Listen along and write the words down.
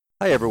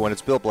Hi everyone,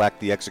 it's Bill Black,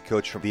 the Exit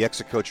Coach from the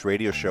Exit Coach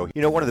Radio Show.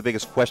 You know, one of the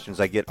biggest questions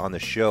I get on the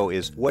show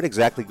is what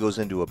exactly goes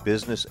into a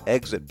business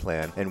exit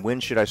plan and when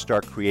should I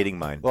start creating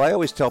mine? Well, I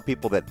always tell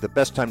people that the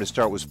best time to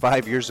start was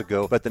 5 years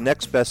ago, but the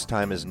next best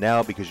time is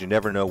now because you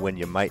never know when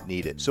you might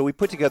need it. So we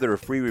put together a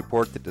free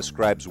report that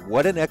describes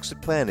what an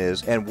exit plan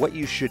is and what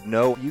you should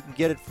know. You can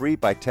get it free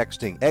by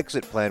texting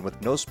exit plan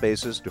with no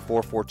spaces to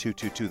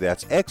 44222.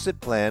 That's exit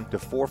plan to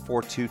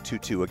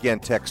 44222. Again,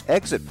 text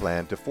exit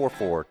plan to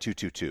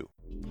 44222.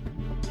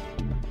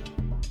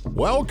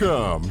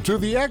 Welcome to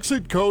the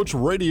Exit Coach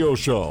Radio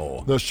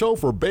Show, the show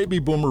for baby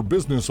boomer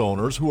business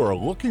owners who are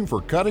looking for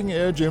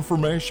cutting-edge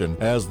information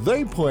as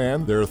they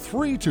plan their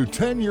 3 to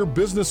 10-year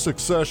business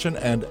succession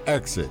and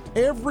exit.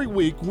 Every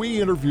week,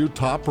 we interview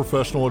top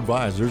professional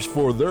advisors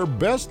for their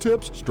best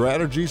tips,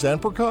 strategies,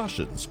 and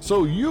precautions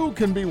so you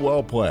can be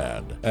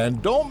well-planned.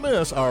 And don't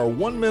miss our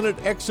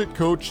 1-minute Exit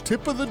Coach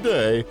tip of the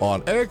day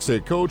on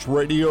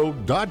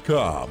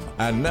exitcoachradio.com.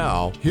 And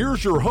now,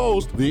 here's your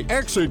host, the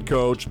Exit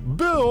Coach,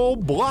 Bill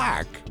Black.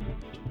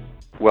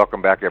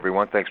 Welcome back,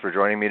 everyone. Thanks for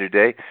joining me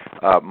today.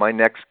 My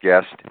next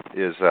guest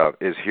is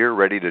here,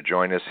 ready to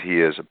join us.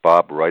 He is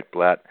Bob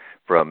Reitblatt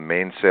from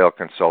Mainsail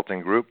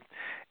Consulting Group,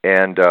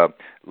 and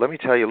let me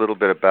tell you a little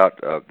bit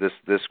about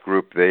this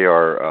group. They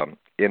are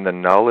in the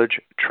knowledge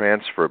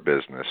transfer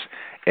business,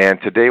 and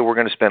today we're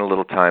going to spend a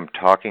little time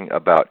talking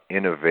about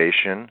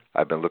innovation.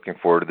 I've been looking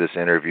forward to this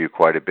interview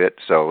quite a bit,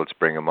 so let's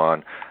bring him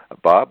on.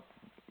 Bob,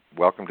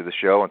 welcome to the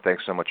show, and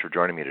thanks so much for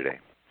joining me today.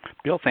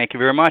 Bill, thank you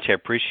very much. I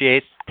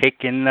appreciate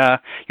taking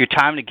your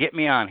time to get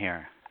me on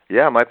here.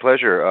 Yeah, my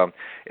pleasure.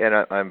 And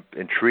I'm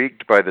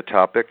intrigued by the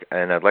topic,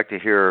 and I'd like to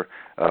hear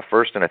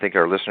first, and I think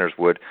our listeners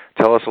would,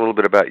 tell us a little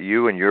bit about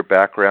you and your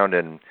background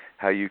and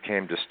how you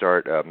came to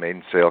start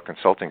Mainsail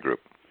Consulting Group.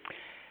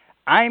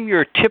 I'm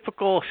your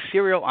typical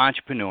serial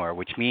entrepreneur,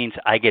 which means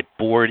I get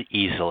bored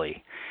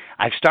easily.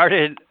 I've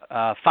founded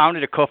or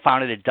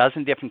co-founded a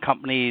dozen different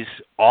companies,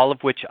 all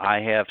of which I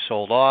have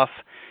sold off,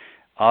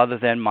 other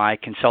than my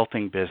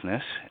consulting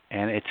business.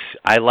 And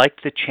I like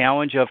the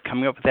challenge of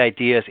coming up with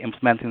ideas,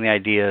 implementing the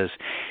ideas,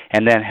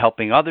 and then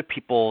helping other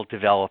people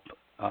develop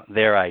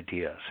their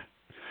ideas.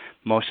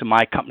 Most of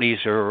my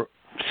companies are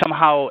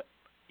somehow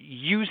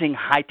using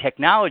high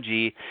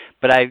technology,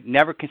 but I've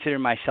never considered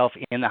myself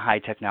in the high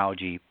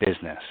technology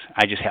business.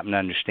 I just happen to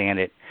understand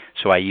it,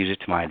 so I use it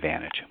to my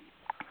advantage.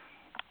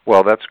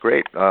 Well, that's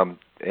great.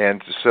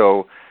 And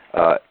so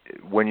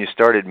when you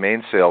started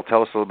Mainsail,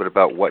 tell us a little bit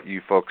about what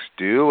you folks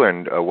do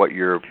and what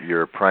your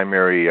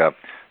primary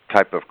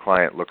type of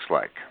client looks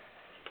like.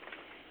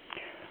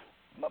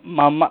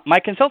 My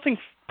consulting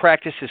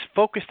practice is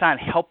focused on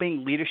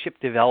helping leadership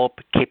develop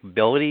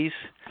capabilities.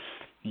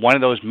 One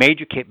of those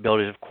major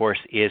capabilities, of course,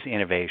 is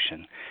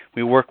innovation.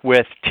 We work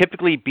with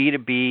typically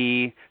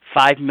B2B,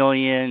 $5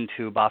 million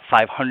to about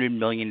 $500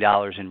 million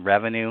in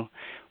revenue.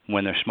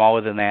 When they're smaller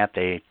than that,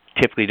 they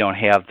typically don't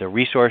have the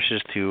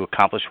resources to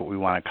accomplish what we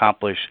want to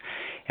accomplish.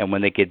 And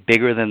when they get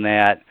bigger than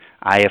that,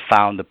 I have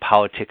found the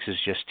politics is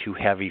just too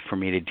heavy for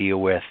me to deal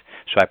with,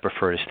 so I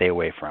prefer to stay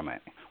away from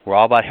it. We're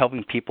all about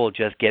helping people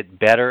just get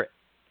better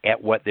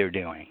at what they're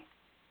doing.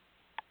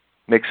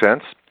 Makes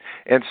sense.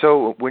 And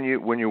so when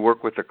you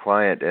work with a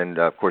client, and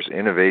of course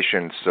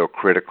innovation is so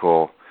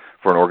critical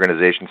for an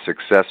organization's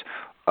success,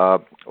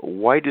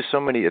 why do so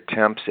many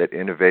attempts at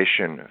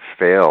innovation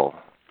fail?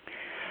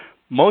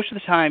 Most of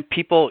the time,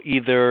 people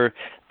either,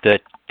 the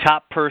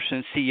top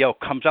person, CEO,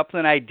 comes up with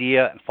an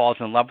idea and falls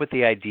in love with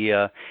the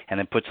idea and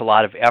then puts a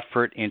lot of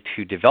effort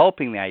into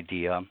developing the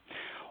idea,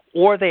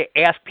 or they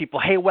ask people,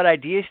 hey, what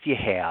ideas do you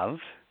have?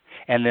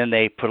 And then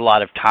they put a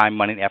lot of time,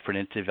 money, and effort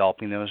into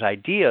developing those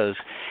ideas.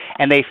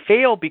 And they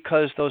fail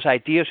because those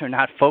ideas are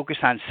not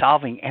focused on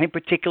solving any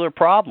particular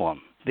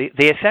problem.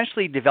 They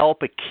essentially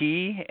develop a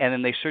key, and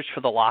then they search for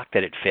the lock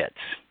that it fits.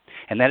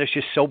 And that is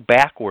just so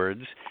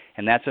backwards,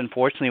 and that's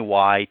unfortunately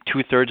why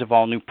 2/3 of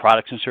all new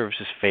products and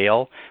services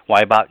fail,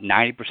 why about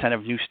 90%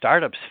 of new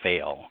startups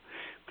fail,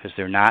 because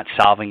they're not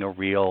solving a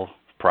real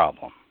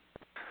problem.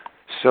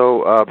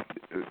 So,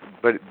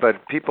 but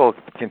people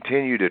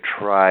continue to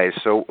try.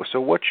 So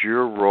what's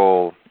your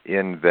role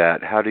in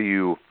that? How do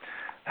you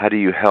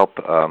help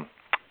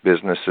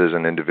businesses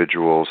and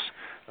individuals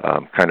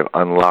kind of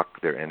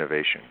unlock their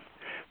innovation?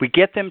 We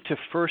get them to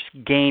first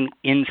gain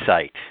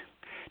insight,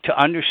 to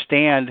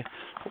understand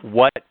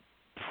what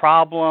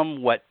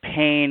problem, what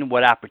pain,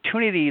 what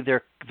opportunity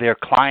their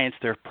clients,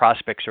 their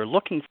prospects are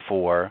looking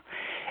for,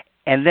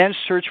 and then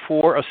search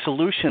for a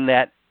solution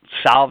that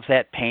solves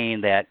that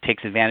pain, that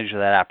takes advantage of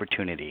that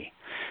opportunity.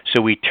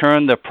 So we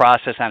turn the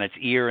process on its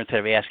ear. Instead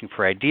of asking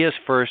for ideas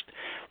first,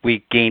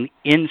 we gain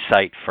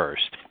insight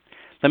first.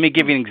 Let me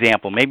give you an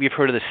example. Maybe you've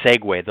heard of the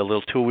Segway, the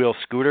little two-wheel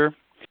scooter.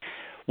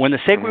 When the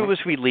Segway was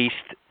released,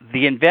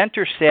 the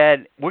inventor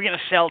said, we're going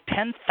to sell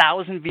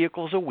 10,000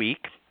 vehicles a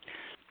week.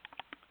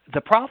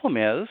 The problem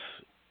is,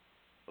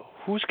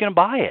 who's going to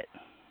buy it?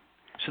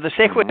 So the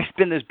Segway has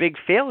been this big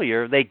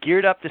failure. They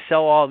geared up to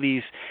sell all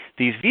these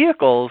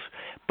vehicles,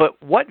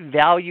 but what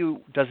value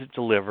does it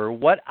deliver?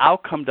 What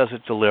outcome does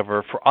it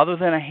deliver for other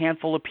than a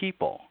handful of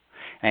people?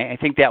 And I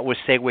think that was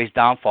Segway's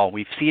downfall.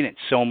 We've seen it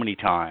so many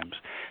times.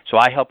 So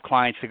I help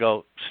clients to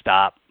go,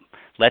 stop.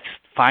 Let's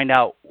find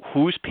out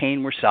whose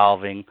pain we're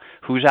solving,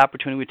 whose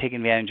opportunity we're taking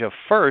advantage of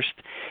first,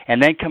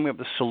 and then coming up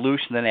with a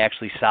solution that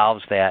actually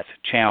solves that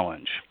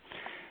challenge.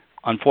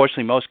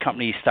 Unfortunately, most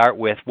companies start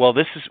with, well,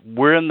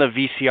 we're in the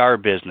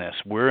VCR business,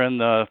 we're in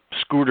the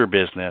scooter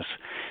business,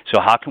 so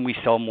how can we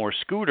sell more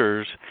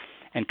scooters?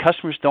 And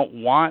customers don't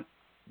want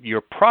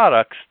your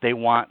products, they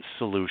want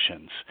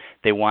solutions.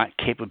 They want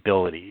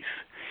capabilities.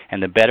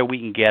 And the better we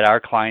can get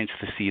our clients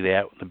to see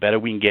that, the better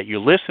we can get your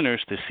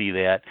listeners to see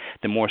that,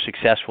 the more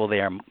successful they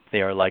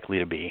are likely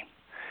to be.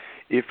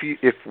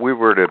 If we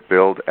were to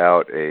build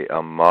out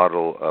a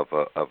model of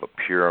a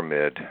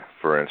pyramid,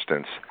 for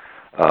instance,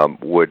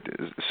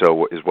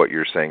 is what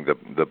you're saying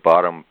the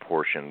bottom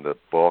portion, the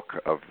bulk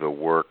of the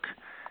work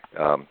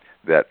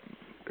that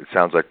it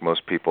sounds like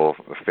most people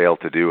fail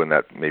to do, and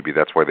that maybe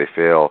that's why they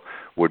fail,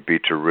 would be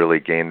to really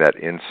gain that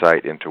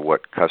insight into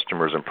what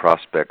customers and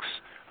prospects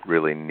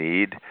really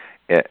need,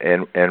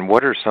 and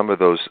what are some of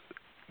those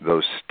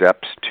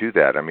steps to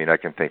that? I mean, I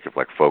can think of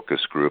like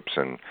focus groups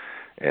or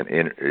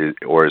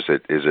is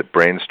it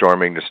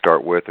brainstorming to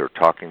start with, or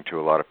talking to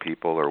a lot of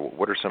people, or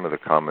what are some of the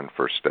common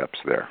first steps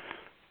there?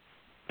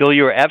 Bill,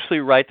 you're absolutely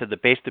right that the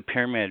base of the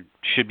pyramid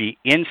should be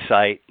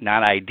insight,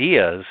 not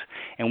ideas,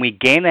 and we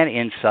gain that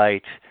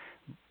insight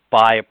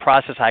by a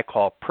process I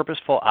call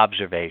purposeful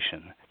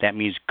observation. That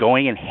means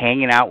going and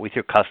hanging out with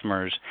your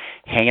customers,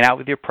 hanging out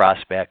with your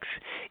prospects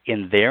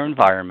in their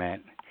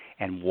environment,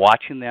 and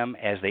watching them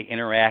as they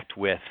interact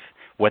with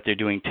what they're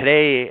doing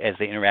today, as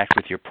they interact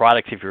with your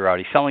products if you're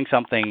already selling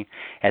something,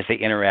 as they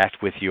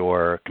interact with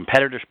your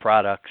competitors'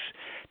 products,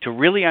 to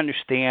really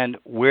understand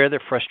where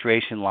their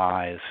frustration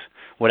lies,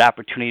 what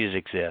opportunities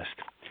exist.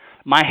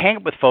 My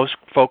hang-up with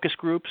focus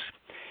groups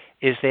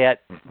is that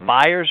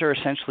buyers are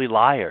essentially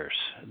liars.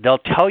 They'll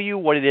tell you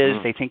what it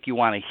is they think you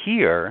want to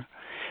hear,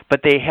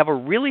 but they have a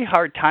really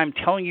hard time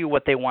telling you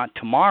what they want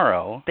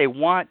tomorrow. What they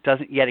want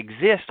doesn't yet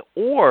exist,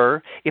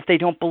 or if they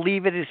don't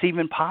believe it is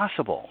even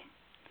possible.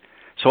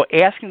 So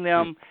asking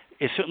them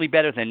is certainly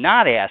better than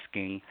not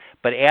asking,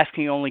 but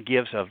asking only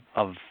gives a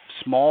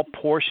small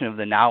portion of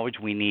the knowledge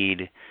we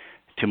need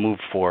to move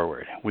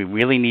forward. We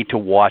really need to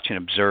watch and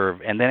observe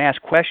and then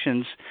ask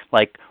questions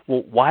like,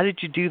 well, why did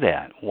you do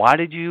that? Why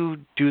did you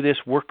do this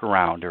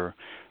workaround? Or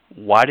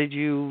why did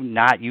you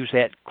not use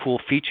that cool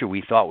feature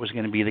we thought was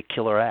going to be the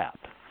killer app?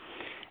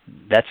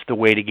 That's the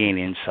way to gain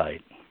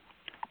insight.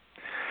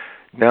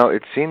 Now,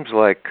 it seems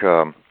like,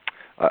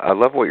 I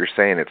love what you're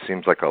saying. It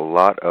seems like a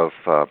lot of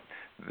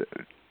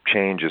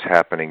change is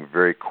happening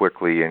very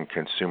quickly in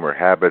consumer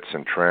habits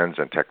and trends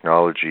and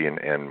technology and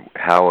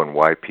how and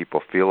why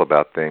people feel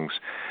about things.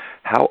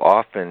 How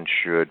often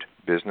should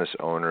business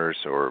owners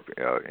or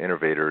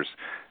innovators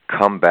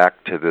come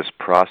back to this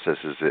process?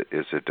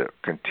 Is it a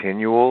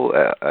continual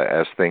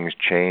as things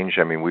change?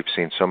 I mean, we've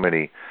seen so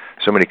many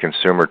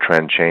consumer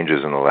trend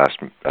changes in the last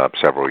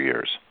several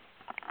years.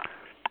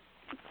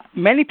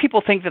 Many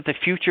people think that the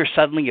future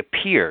suddenly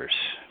appears,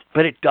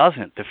 but it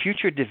doesn't. The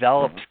future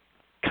develops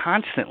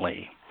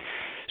constantly.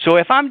 So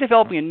if I'm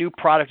developing a new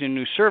product and a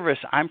new service,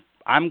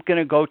 I'm going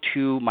to go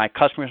to my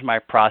customers, my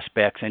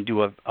prospects, and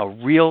do a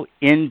real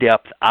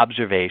in-depth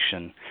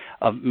observation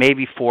of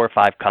maybe 4 or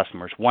 5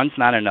 customers. One's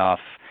not enough,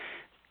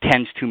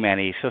 10's too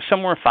many, so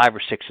somewhere 5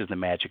 or 6 is the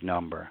magic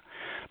number.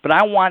 But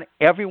I want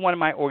everyone in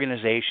my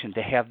organization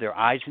to have their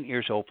eyes and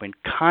ears open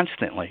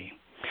constantly,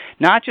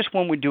 not just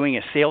when we're doing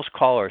a sales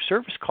call or a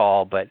service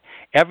call, but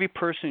every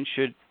person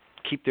should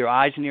keep their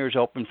eyes and ears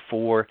open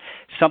for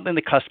something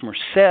the customer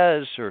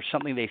says or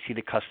something they see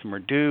the customer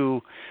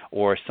do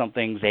or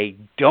something they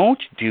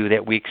don't do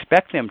that we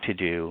expect them to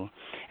do,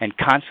 and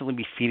constantly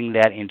be feeding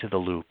that into the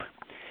loop.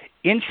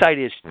 Insight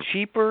is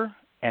cheaper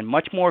and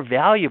much more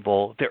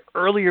valuable the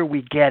earlier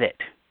we get it.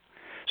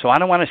 So I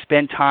don't want to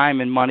spend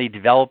time and money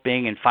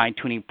developing and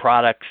fine-tuning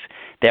products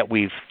that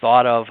we've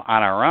thought of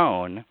on our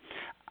own.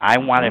 I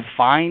want to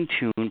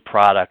fine-tune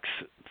products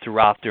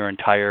throughout their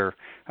entire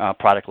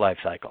product life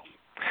cycle.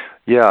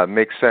 Yeah, it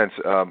makes sense.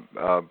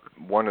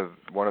 One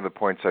of the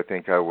points I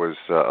think I was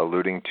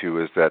alluding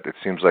to is that it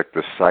seems like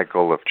the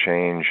cycle of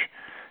change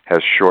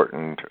has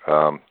shortened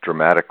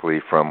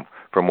dramatically from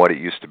what it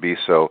used to be.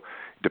 So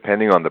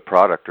depending on the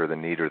product or the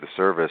need or the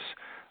service,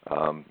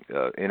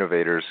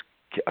 innovators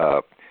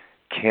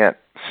can't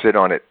sit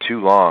on it too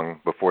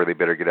long before they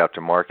better get out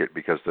to market,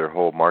 because their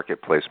whole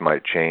marketplace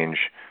might change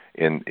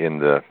in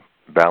the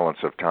balance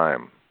of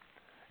time.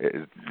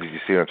 Do you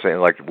see what I'm saying?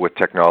 Like with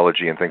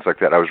technology and things like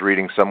that. I was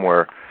reading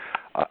somewhere,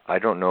 I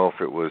don't know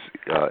if it was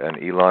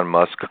an Elon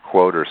Musk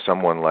quote or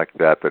someone like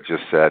that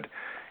just said,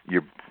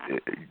 "You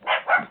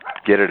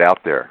get it out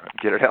there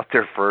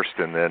first,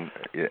 and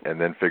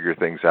then figure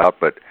things out."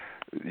 But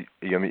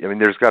I mean,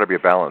 there's got to be a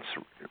balance.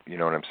 You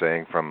know what I'm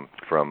saying? From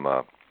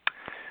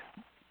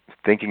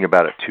thinking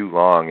about it too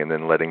long and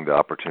then letting the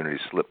opportunity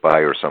slip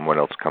by, or someone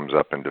else comes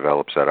up and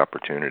develops that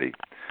opportunity.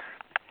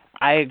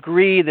 I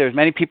agree. There's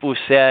many people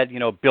who said,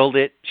 build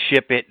it,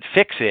 ship it,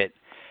 fix it.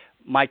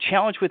 My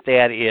challenge with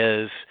that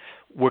is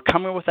we're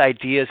coming with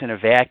ideas in a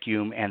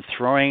vacuum and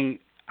throwing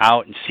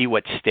out and see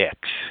what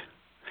sticks.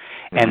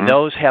 And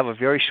those have a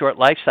very short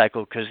life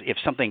cycle because if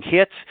something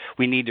hits,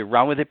 we need to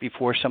run with it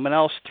before someone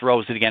else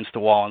throws it against the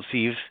wall and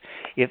sees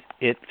if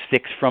it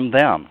sticks from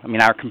them. I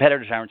mean, our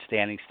competitors aren't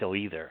standing still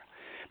either.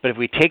 But if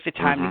we take the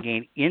time to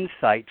gain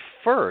insight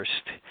first,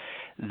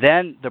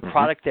 then the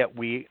product that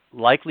we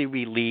likely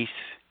release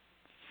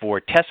for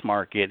test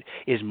market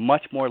is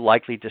much more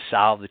likely to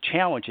solve the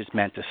challenge it's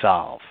meant to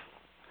solve.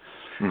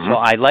 So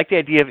I like the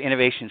idea of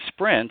innovation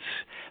sprints,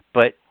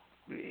 but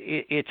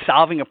it's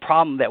solving a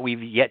problem that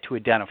we've yet to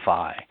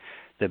identify.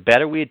 The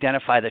better we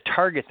identify the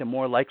target, the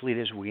more likely it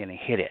is we're going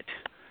to hit it.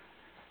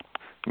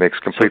 Makes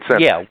complete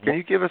sense. Yeah. Can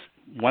you give us...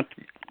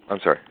 I'm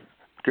sorry.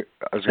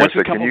 I was going once to say,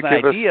 we come can you up with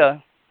give an idea...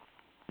 us...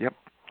 Yep.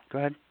 Go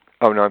ahead.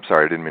 Oh, no, I'm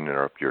sorry. I didn't mean to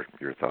interrupt your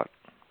thought.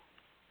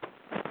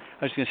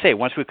 I was going to say,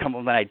 once we come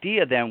up with an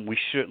idea, then we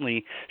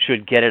certainly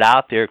should get it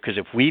out there, because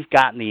if we've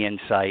gotten the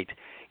insight,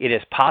 it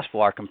is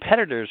possible our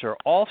competitors are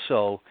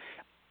also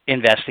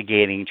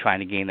investigating, trying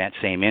to gain that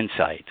same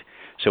insight.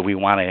 So we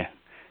want to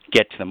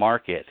get to the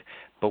market.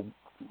 But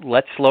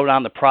let's slow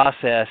down the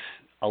process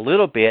a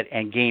little bit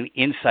and gain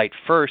insight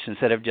first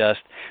instead of just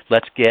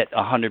let's get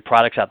 100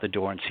 products out the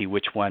door and see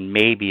which one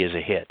maybe is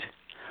a hit.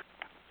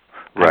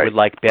 Right. I would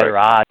like better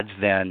odds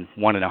than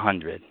 1 in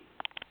 100.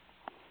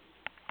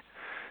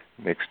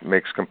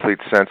 Makes complete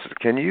sense.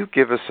 Can you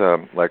give us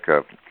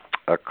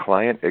a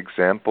client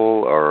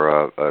example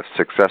or a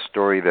success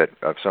story that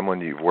of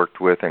someone you've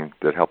worked with and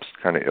that helps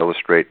kind of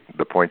illustrate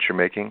the point you're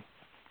making?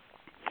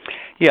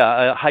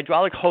 Yeah, a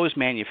hydraulic hose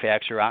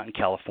manufacturer out in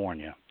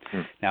California.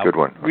 Now, good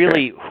one. Okay.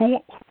 Really,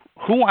 who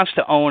wants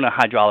to own a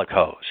hydraulic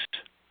hose?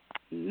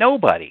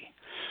 Nobody.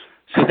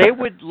 So they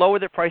would lower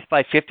their price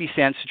by 50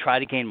 cents to try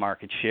to gain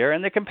market share,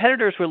 and their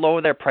competitors would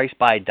lower their price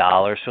by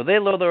 $1, so they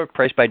lower their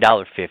price by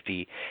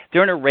 $1.50.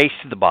 They're in a race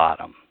to the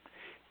bottom.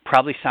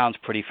 Probably sounds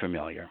pretty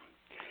familiar.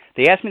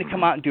 They asked me to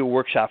come out and do a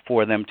workshop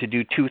for them to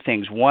do two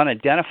things. One,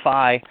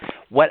 identify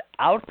what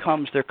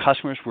outcomes their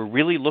customers were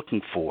really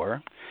looking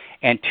for,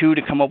 and two,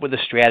 to come up with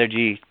a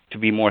strategy to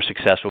be more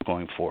successful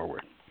going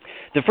forward.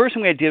 The first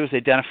thing we did was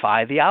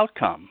identify the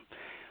outcome.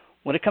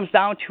 What it comes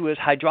down to is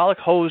hydraulic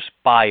hose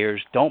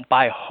buyers don't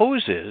buy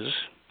hoses.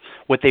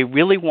 What they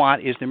really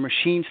want is their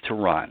machines to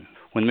run.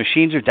 When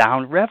machines are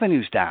down,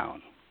 revenue's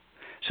down.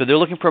 So they're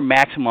looking for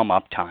maximum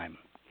uptime.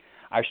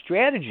 Our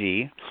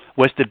strategy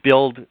was to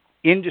build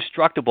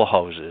indestructible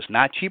hoses,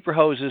 not cheaper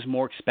hoses,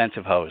 more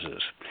expensive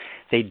hoses.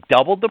 They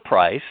doubled the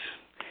price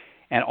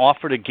and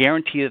offered a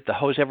guarantee that the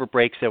hose ever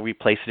breaks, they'll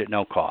replace it at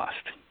no cost.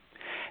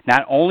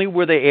 Not only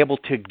were they able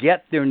to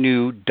get their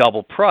new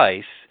double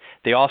price,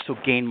 they also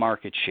gained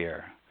market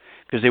share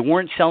because they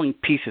weren't selling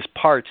pieces,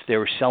 parts. They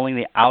were selling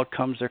the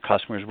outcomes their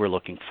customers were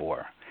looking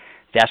for.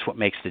 That's what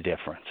makes the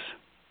difference.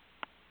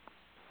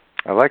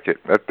 I like it.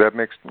 That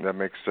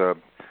makes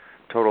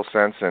total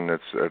sense, and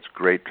it's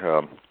great.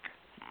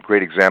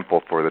 Great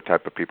example for the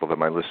type of people that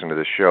might listen to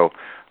this show.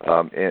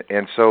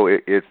 And so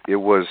it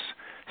was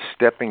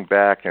stepping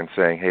back and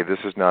saying, hey, this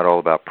is not all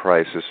about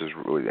price.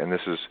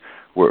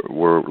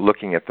 We're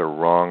looking at the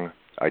wrong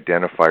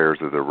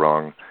identifiers of the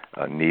wrong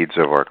needs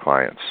of our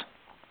clients.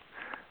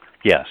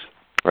 Yes.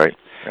 Right?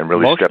 And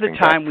really stepping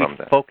back from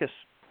that.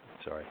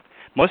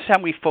 Most of the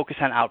time we focus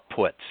on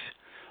outputs.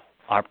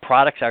 Our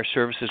products, our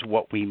services,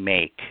 what we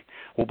make.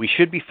 What we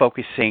should be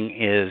focusing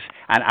is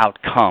on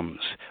outcomes,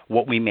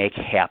 what we make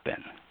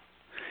happen.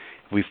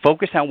 If we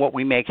focus on what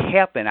we make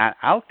happen, on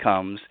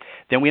outcomes,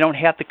 then we don't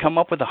have to come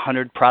up with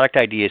 100 product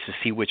ideas to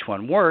see which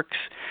one works.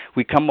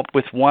 We come up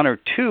with 1 or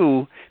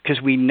 2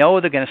 because we know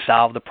they're going to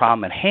solve the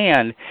problem at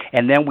hand,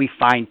 and then we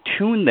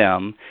fine-tune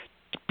them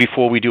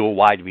before we do a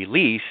wide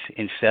release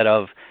instead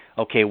of,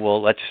 okay,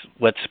 well,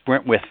 let's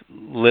sprint with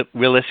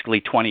realistically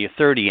 20 or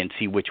 30 and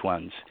see which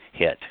ones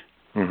hit.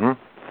 Mm-hmm.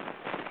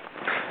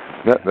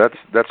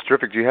 That's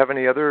terrific. Do you have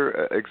any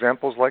other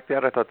examples like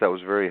that? I thought that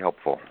was very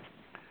helpful.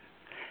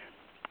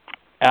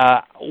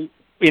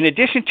 In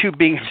addition to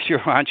being a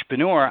serial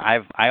entrepreneur,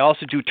 I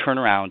also do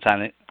turnarounds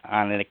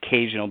on an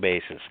occasional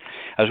basis.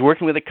 I was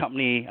working with a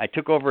company. I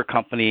took over a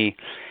company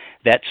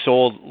that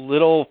sold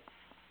little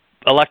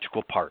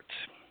electrical parts,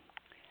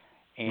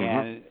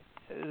 and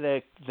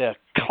the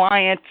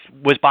client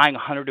was buying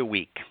 100 a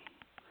week.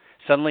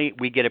 Suddenly,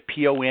 we get a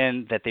PO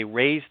in that they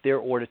raised their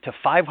order to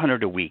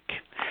 500 a week.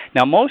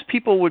 Now, most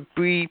people would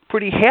be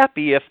pretty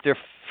happy if their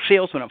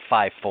sales went up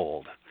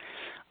 5-fold.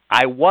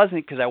 I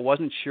wasn't, because I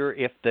wasn't sure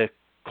if the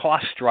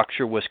cost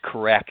structure was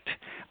correct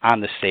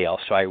on the sale.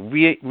 So I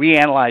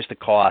reanalyzed the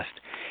cost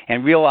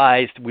and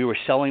realized we were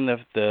selling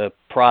the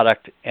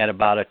product at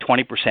about a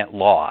 20%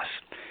 loss.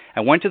 I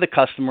went to the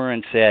customer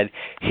and said,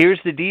 here's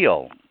the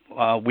deal.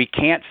 We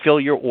can't fill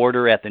your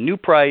order at the new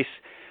price.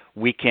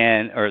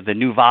 Or the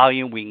new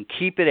volume. We can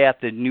keep it at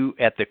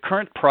the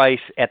current price,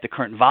 at the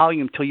current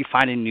volume, until you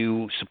find a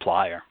new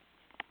supplier.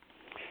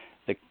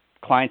 The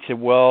client said,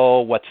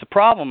 well, what's the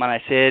problem? And I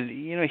said,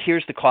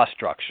 here's the cost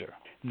structure.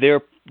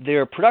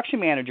 their production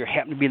manager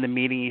happened to be in the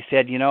meeting. He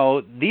said,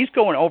 these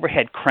go in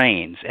overhead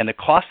cranes, and the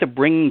cost of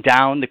bringing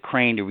down the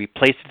crane to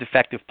replace the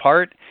defective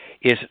part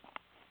is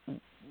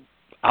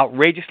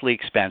outrageously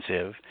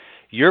expensive.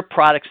 Your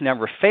products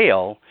never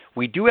fail.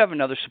 We do have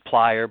another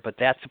supplier, but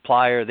that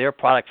supplier, their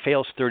product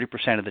fails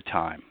 30% of the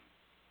time.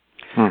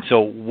 So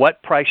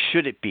what price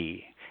should it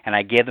be? And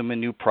I gave them a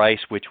new price,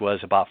 which was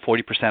about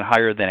 40%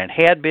 higher than it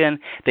had been.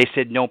 They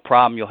said, no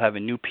problem, you'll have a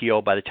new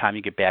PO by the time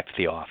you get back to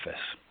the office.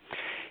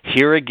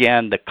 Here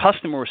again, the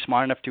customer was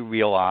smart enough to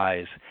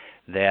realize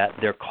that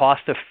their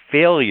cost of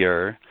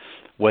failure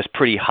was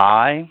pretty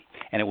high,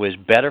 and it was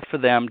better for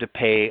them to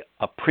pay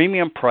a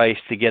premium price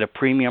to get a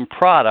premium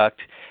product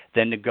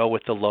than to go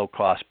with the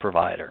low-cost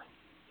provider.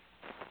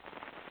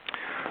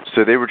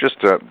 So they were just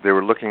they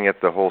were looking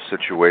at the whole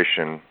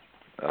situation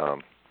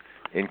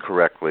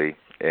incorrectly,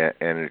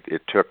 and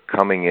it took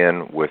coming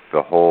in with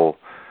the whole,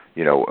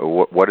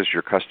 what does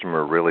your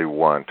customer really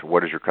want?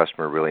 What does your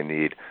customer really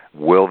need?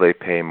 Will they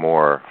pay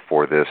more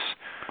for this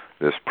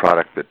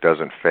product that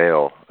doesn't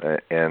fail?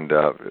 And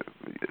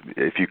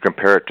if you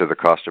compare it to the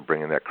cost of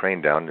bringing that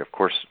crane down, of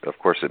course,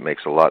 it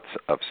makes a lot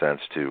of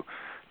sense to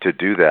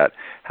do that.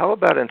 How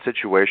about in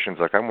situations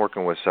like I'm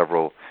working with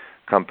several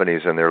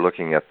companies, and they're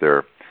looking at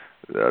their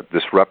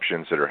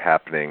disruptions that are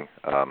happening.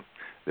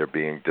 They're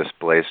being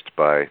displaced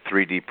by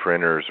 3D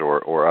printers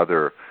or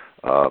other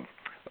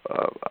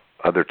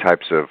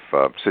types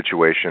of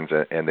situations,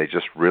 and they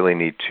just really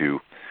need to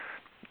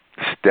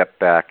step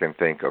back and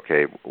think,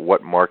 okay,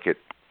 what market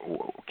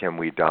can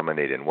we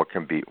dominate in? What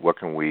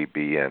can we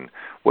be in?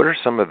 What are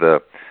some of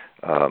the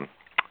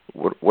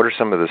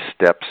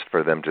steps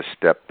for them to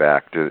step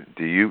back? Do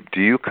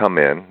you come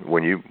in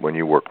when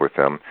you work with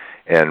them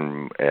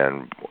and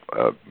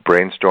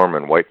brainstorm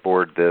and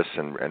whiteboard this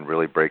and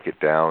really break it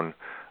down,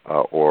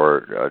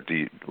 or do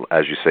you,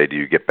 as you say, do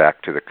you get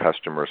back to the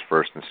customers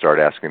first and start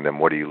asking them,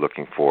 what are you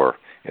looking for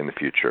in the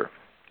future?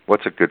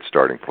 What's a good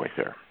starting point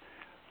there?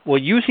 Well,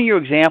 using your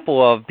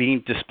example of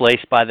being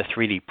displaced by the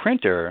 3D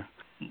printer,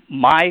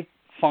 my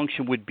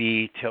function would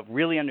be to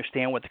really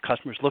understand what the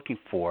customer is looking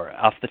for.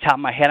 Off the top of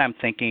my head, I'm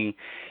thinking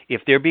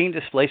if they're being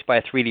displaced by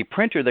a 3D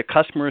printer, the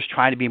customer is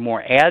trying to be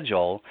more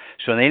agile,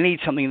 so they need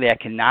something that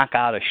can knock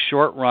out a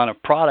short run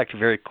of product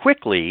very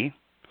quickly,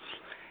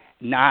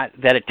 not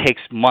that it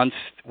takes months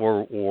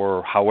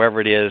or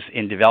however it is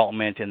in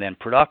development and then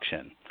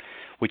production,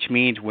 which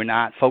means we're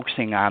not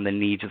focusing on the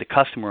needs of the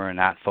customer and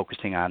not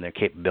focusing on their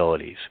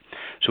capabilities.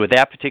 So with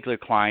that particular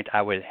client,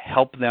 I would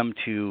help them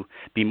to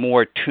be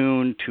more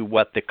attuned to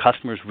what the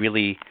customer is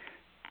really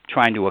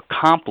trying to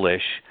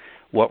accomplish,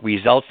 what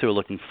results they're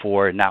looking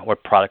for, not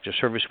what product or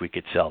service we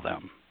could sell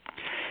them.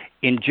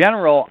 In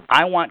general,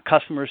 I want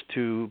customers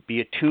to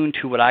be attuned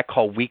to what I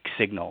call weak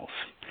signals.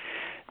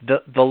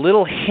 The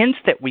little hints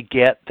that we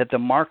get that the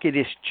market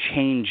is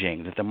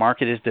changing, that the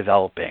market is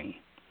developing.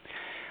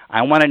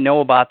 I want to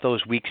know about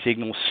those weak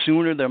signals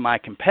sooner than my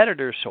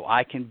competitors so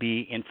I can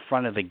be in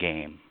front of the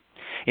game.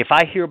 If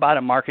I hear about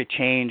a market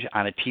change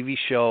on a TV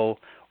show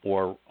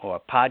or a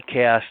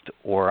podcast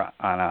or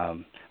on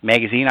a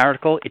magazine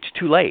article, it's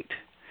too late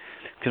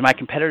because my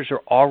competitors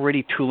are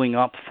already tooling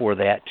up for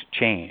that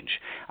change.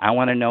 I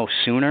want to know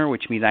sooner,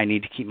 which means I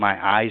need to keep my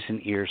eyes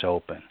and ears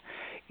open.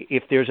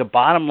 If there's a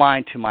bottom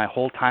line to my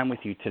whole time with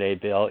you today,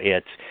 Bill,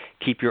 it's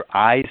keep your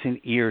eyes and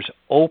ears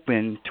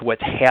open to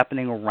what's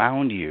happening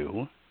around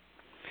you,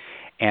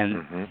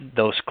 and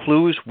those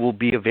clues will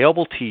be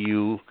available to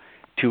you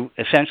to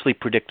essentially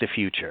predict the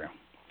future.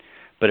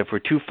 But if we're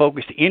too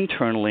focused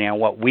internally on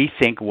what we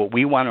think, what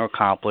we want to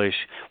accomplish,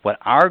 what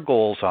our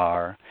goals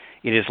are,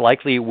 it is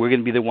likely we're going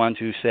to be the ones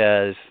who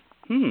says,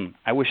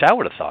 I wish I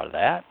would have thought of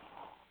that.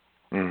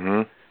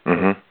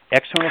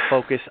 External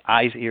focus,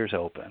 eyes, ears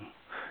open.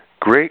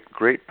 Great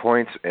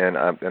points, and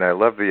I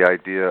love the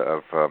idea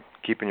of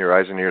keeping your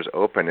eyes and ears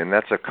open, and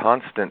that's a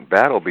constant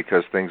battle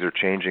because things are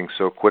changing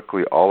so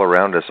quickly all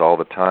around us all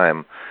the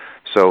time.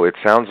 So it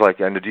sounds like,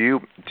 and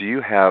do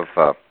you have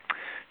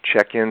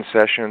check-in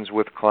sessions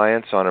with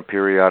clients on a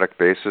periodic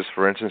basis,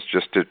 for instance,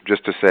 just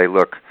to say,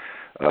 look,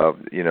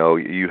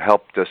 you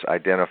helped us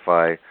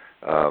identify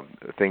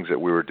things that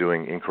we were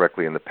doing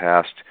incorrectly in the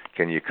past.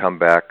 Can you come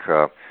back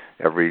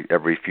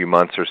every few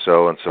months or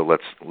so, and so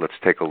let's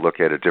take a look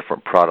at a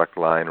different product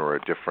line or a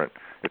different.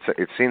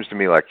 It seems to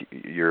me like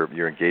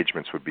your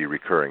engagements would be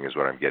recurring, is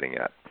what I'm getting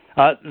at.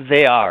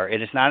 They are.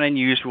 It is not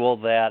unusual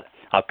that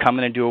I'll come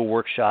in and do a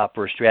workshop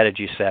or a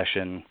strategy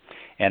session,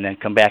 and then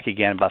come back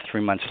again about 3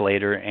 months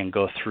later and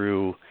go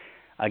through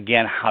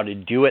again how to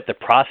do it, the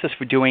process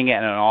for doing it,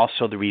 and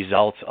also the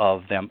results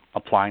of them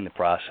applying the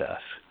process.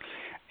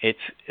 It's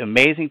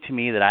amazing to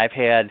me that I've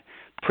had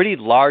pretty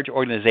large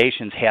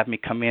organizations have me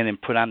come in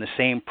and put on the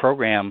same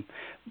program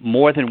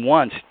more than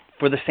once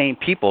for the same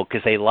people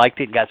because they liked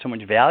it and got so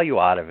much value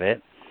out of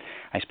it.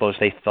 I suppose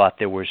they thought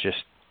there was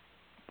just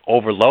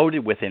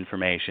overloaded with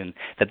information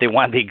that they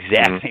wanted the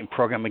exact same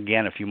program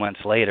again a few months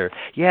later.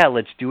 Yeah,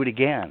 let's do it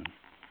again.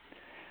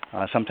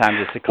 Sometimes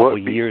it's a couple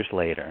years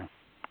later.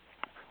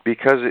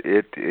 Because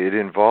it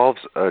involves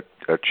a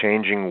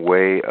changing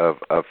way of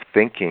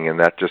thinking, and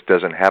that just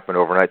doesn't happen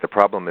overnight. The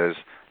problem is,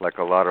 like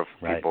a lot of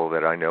people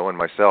that I know and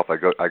myself, I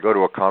go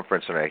to a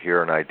conference and I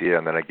hear an idea,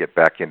 and then I get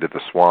back into the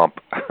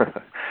swamp,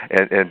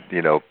 and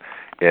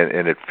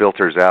it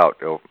filters out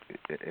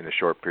in a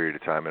short period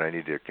of time, and I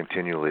need to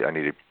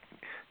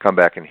come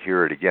back and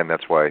hear it again.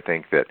 That's why I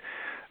think that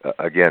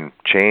again,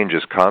 change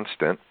is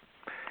constant,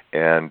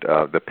 and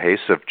the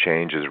pace of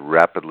change is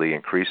rapidly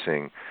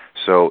increasing.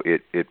 So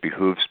it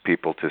behooves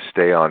people to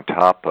stay on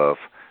top of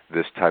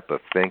this type of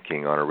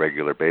thinking on a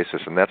regular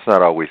basis, and that's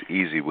not always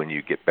easy when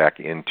you get back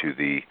into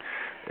the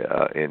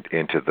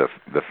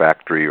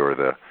factory or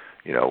the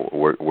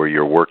where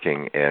you're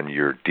working and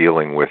you're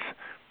dealing with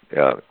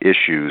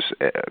issues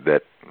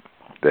that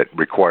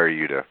require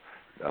you to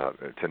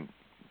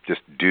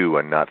just do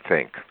and not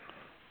think.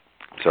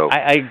 So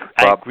I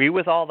agree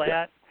with all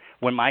that.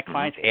 When my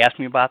clients ask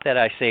me about that,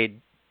 I say,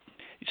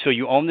 so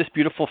you own this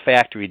beautiful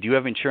factory. Do you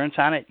have insurance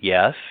on it?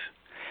 Yes.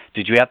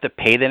 Did you have to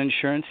pay that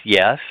insurance?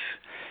 Yes.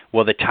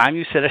 Well, the time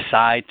you set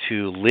aside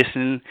to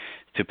listen,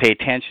 to pay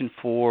attention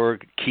for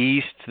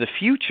keys to the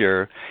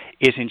future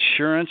is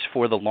insurance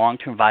for the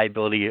long-term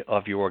viability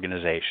of your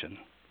organization.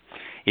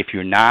 If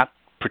you're not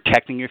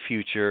protecting your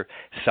future,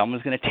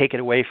 someone's going to take it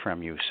away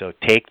from you. So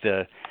take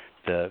the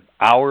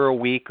hour a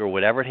week or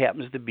whatever it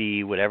happens to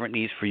be, whatever it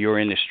needs for your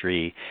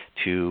industry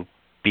to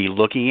be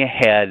looking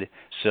ahead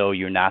so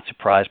you're not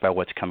surprised by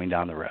what's coming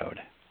down the road.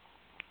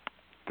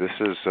 This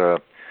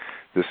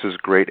is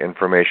great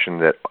information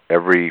that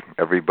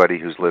everybody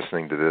who's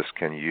listening to this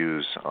can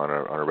use on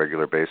a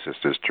regular basis,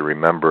 is to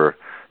remember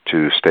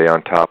to stay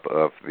on top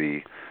of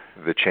the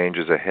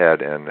changes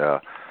ahead. And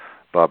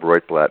Bob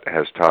Reuterblatt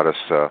has taught us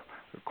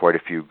quite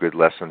a few good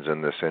lessons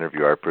in this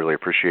interview. I really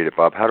appreciate it.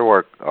 Bob, how do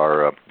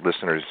our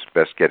listeners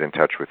best get in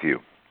touch with you?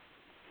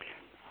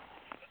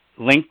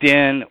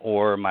 LinkedIn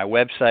or my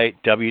website,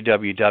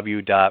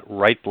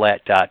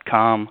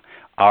 www.reuterblatt.com,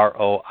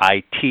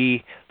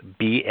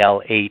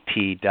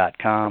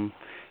 ROITBLAT.com.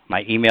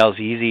 My email's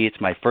easy. It's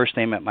my first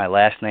name at my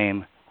last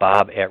name,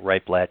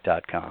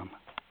 bob@reuterblatt.com.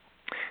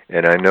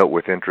 And I note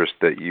with interest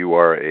that you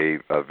are a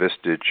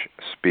Vistage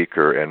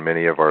speaker, and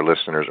many of our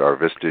listeners are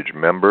Vistage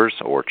members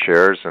or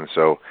chairs. And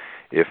so,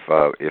 if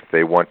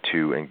they want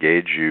to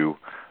engage you,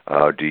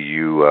 do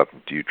you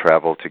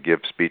travel to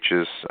give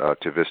speeches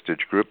to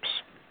Vistage groups?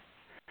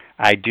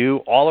 I do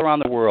all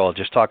around the world,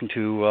 just talking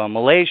to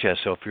Malaysia.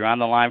 So if you're on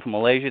the line from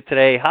Malaysia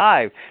today,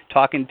 hi,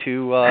 talking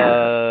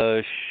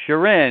to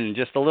Shirin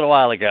just a little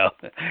while ago.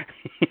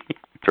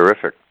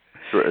 Terrific.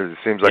 It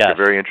seems like a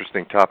very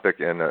interesting topic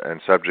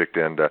and subject,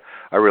 and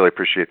I really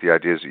appreciate the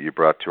ideas that you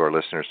brought to our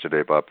listeners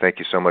today, Bob. Thank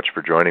you so much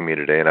for joining me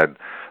today, and I'd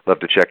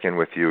love to check in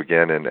with you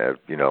again and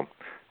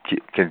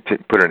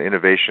put an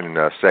innovation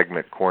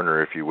segment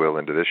corner, if you will,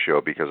 into this show,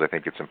 because I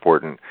think it's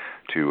important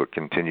to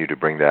continue to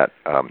bring that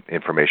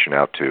information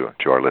out to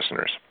our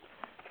listeners.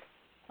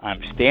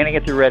 I'm standing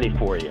at the ready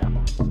for you.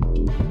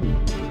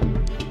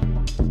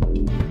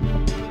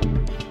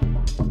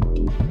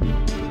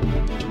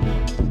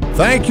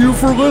 Thank you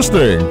for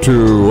listening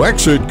to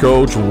Exit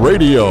Coach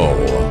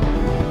Radio.